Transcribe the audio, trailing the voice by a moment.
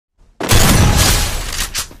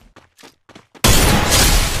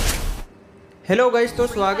Hello guys, तो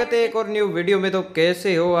स्वागत है एक और न्यू वीडियो में। तो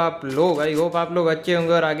कैसे हो आप लोग? आई होप आप लोग अच्छे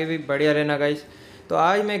होंगे और आगे भी बढ़िया रहना गाइस। तो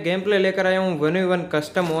आज मैं गेम प्ले लेकर आया हूँ 1v1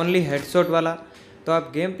 कस्टम ओनली हेडशॉट वाला। तो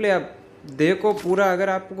आप गेम प्ले आप देखो पूरा। अगर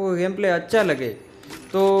आपको गेम प्ले अच्छा लगे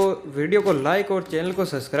तो वीडियो को लाइक और चैनल को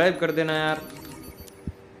सब्सक्राइब कर देना यार।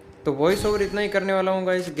 तो वॉइस ओवर इतना ही करने वाला हूँ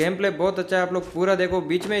गाइस। गेम प्ले बहुत अच्छा है, आप लोग पूरा देखो,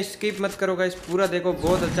 बीच में स्किप मत करो गाइस, पूरा देखो।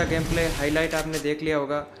 बहुत अच्छा गेम प्ले, हाईलाइट आपने देख लिया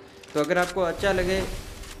होगा। तो अगर आपको अच्छा लगे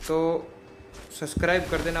तो सब्सक्राइब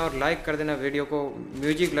कर देना और लाइक कर देना वीडियो को।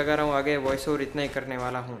 म्यूजिक लगा रहा हूँ आगे, वॉइस ओवर इतना ही करने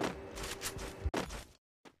वाला हूँ।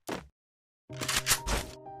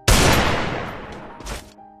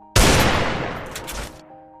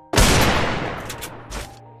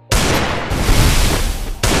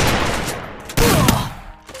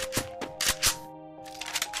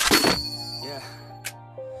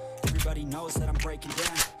 Everybody knows that I'm breaking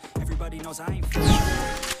down. Everybody knows I ain't faking.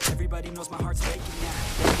 Everybody knows my heart's faking now.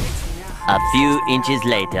 A few inches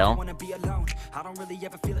later. I wanna be alone. I don't really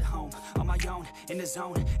ever feel at home. On my own, in the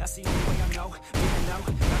zone. That's the only way I know. Feeling low,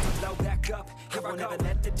 about to blow back up. Here I never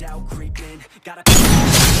let the doubt creep in. Gotta be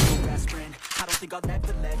my best friend. I don't think I'll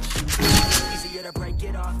ever let you in. Easier to break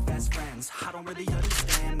it off best friends. I don't really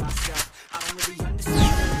understand myself. I don't really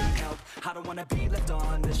understand any help. I don't wanna be left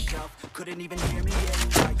on the shelf. Couldn't even hear me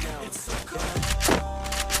if I yelled. It's so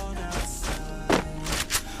cold outside.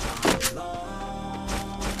 I'm alone,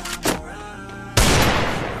 I'm alright.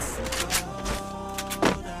 It's so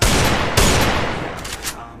cold outside.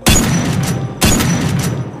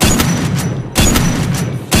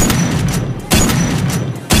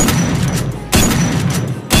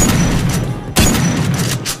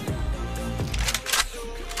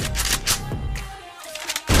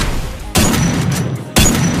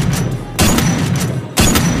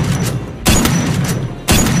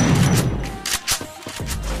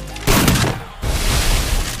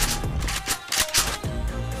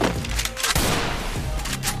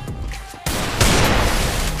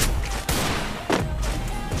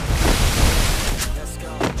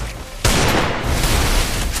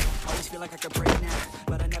 I'm like I could break now,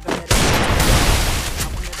 but I never let it go. I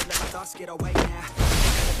won't ever let my thoughts get away now.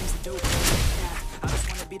 Better things to do now. I just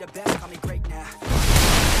wanna be the best, call me great now.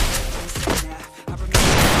 I remember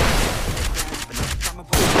but I'm a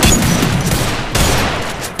boy.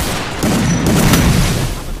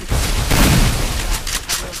 I'm a big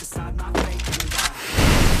I will decide my fate and I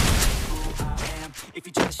who I am. If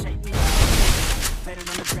you try to shake me up, later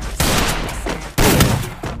on the ground, sand.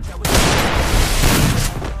 Give up, that was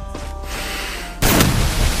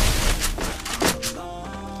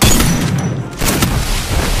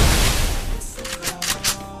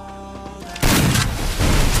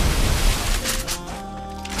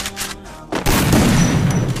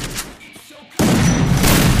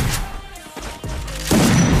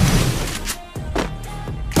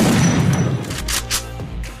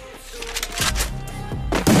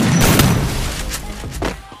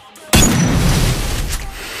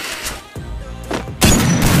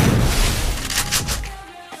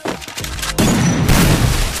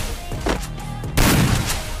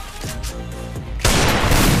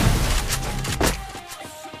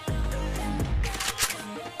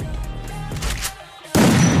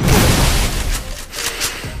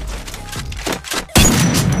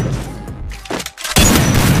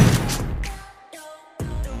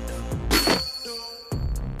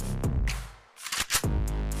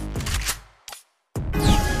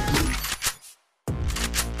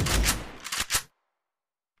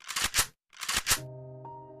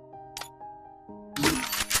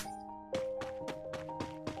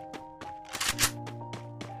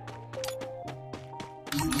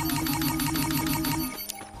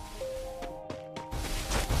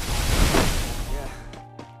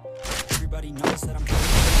Everybody knows that I'm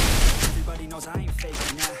breaking. Everybody knows I ain't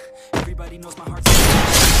faking now. Everybody knows my heart's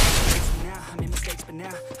faking now. I made mistakes, but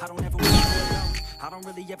now I don't ever want to go alone. I don't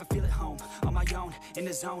really ever feel at home. On my own, in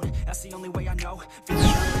the zone. That's the only way I know. Feeling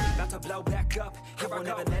low, about to blow back up. Here I'll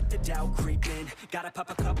never let the doubt creep in. Gotta pop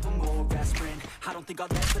a couple more aspirin. I don't think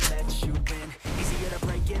I'll ever let you in. Easier to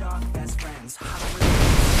break it off best friends. I don't really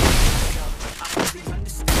understand myself. I don't really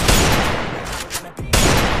understand. I don't wanna be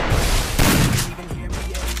you can't even hear me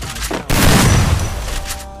if I yell.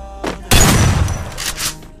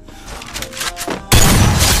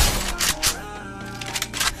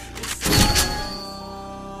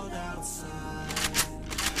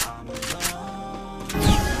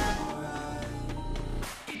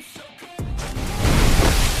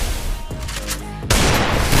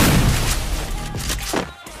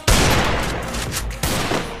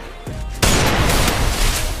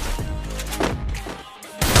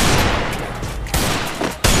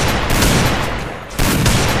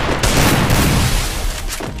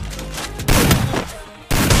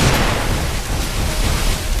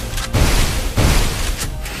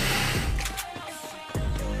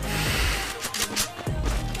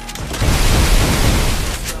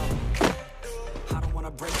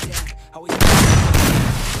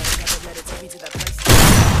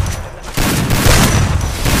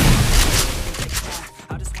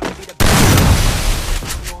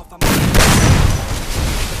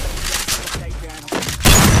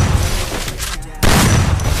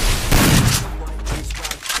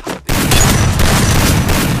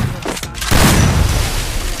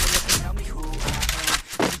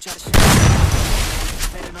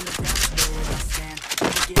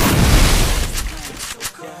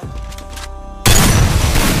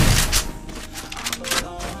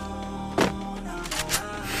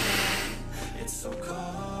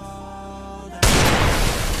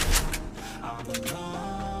 all alone.